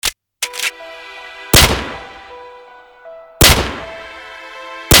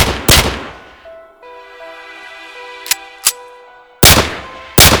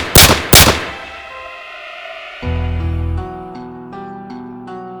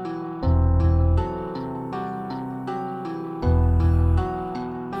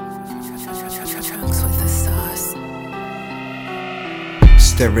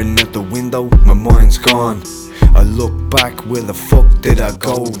staring out the window, my mind's gone. I look back, where the fuck did I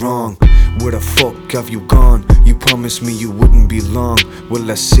go wrong? Where the fuck have you gone? You promised me you wouldn't be long.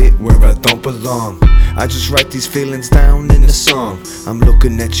 Will I sit where I don't belong? I just write these feelings down in a song. I'm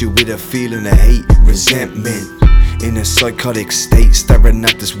looking at you with a feeling of hate, resentment. In a psychotic state, staring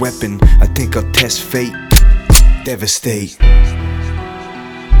at this weapon. I think I'll test fate, devastate.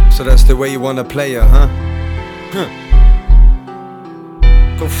 So that's the way you wanna play it, huh?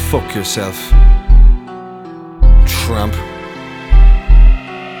 Go fuck yourself, tramp.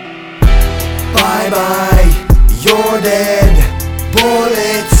 Bye bye, you're dead.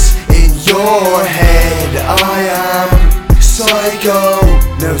 Bullets in your head. I am psycho.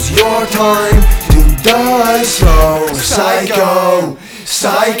 Now's your time to die slow. Psycho,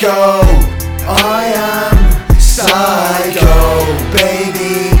 psycho. I am psycho.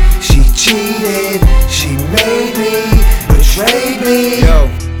 Baby, she cheated. She made me, betrayed me. Yo,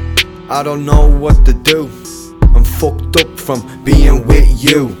 I don't know what to do. I'm fucked up from being with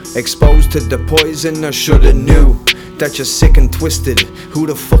you. Exposed to the poison, I shoulda knew that you're sick and twisted. Who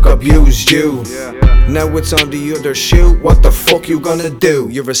the fuck abused you? Now it's on the other shoe. What the fuck you gonna do?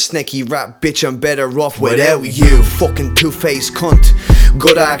 You're a snaky rap bitch, I'm better off without you. Fucking two-faced cunt,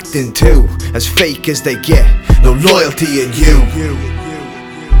 good acting too. As fake as they get, no loyalty in you.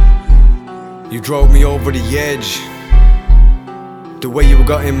 You drove me over the edge, the way you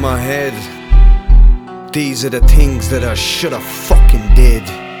got in my head. These are the things that I shoulda fucking did.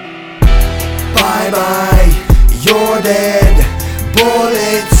 Bye bye, you're dead.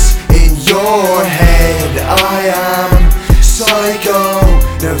 Bullets in your head. I am psycho.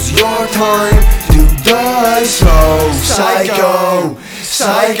 Now's your time to die slow. Psycho,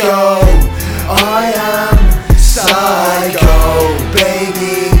 psycho. I am psycho.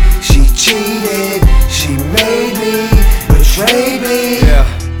 Baby, she cheated. She made me, betrayed me. Yeah,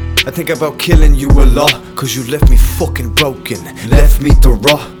 I think about killing you a lot, cause you left me fucking broken, left me to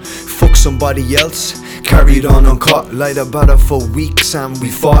rot. Fuck somebody else, carried on uncaught. Lied about it for weeks and we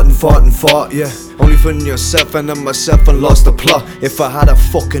fought and fought and fought, yeah. Only for yourself and then myself and lost the plot. If I had a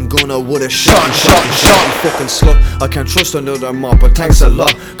fucking gun I would've shot and shot and shot and fucking slut. I can't trust another mob, but thanks a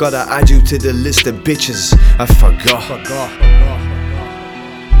lot. Gotta add you to the list of bitches I forgot.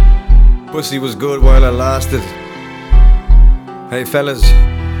 Pussy was good while it lasted. Hey fellas,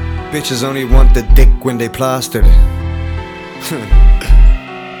 bitches only want the dick when they plastered.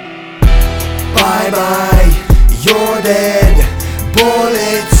 Bye bye, you're dead.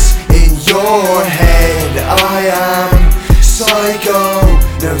 Bullets in your head. I am psycho.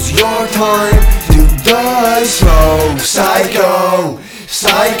 Now's your time to die slow. Psycho,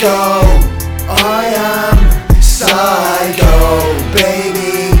 psycho. I am psycho. Baby,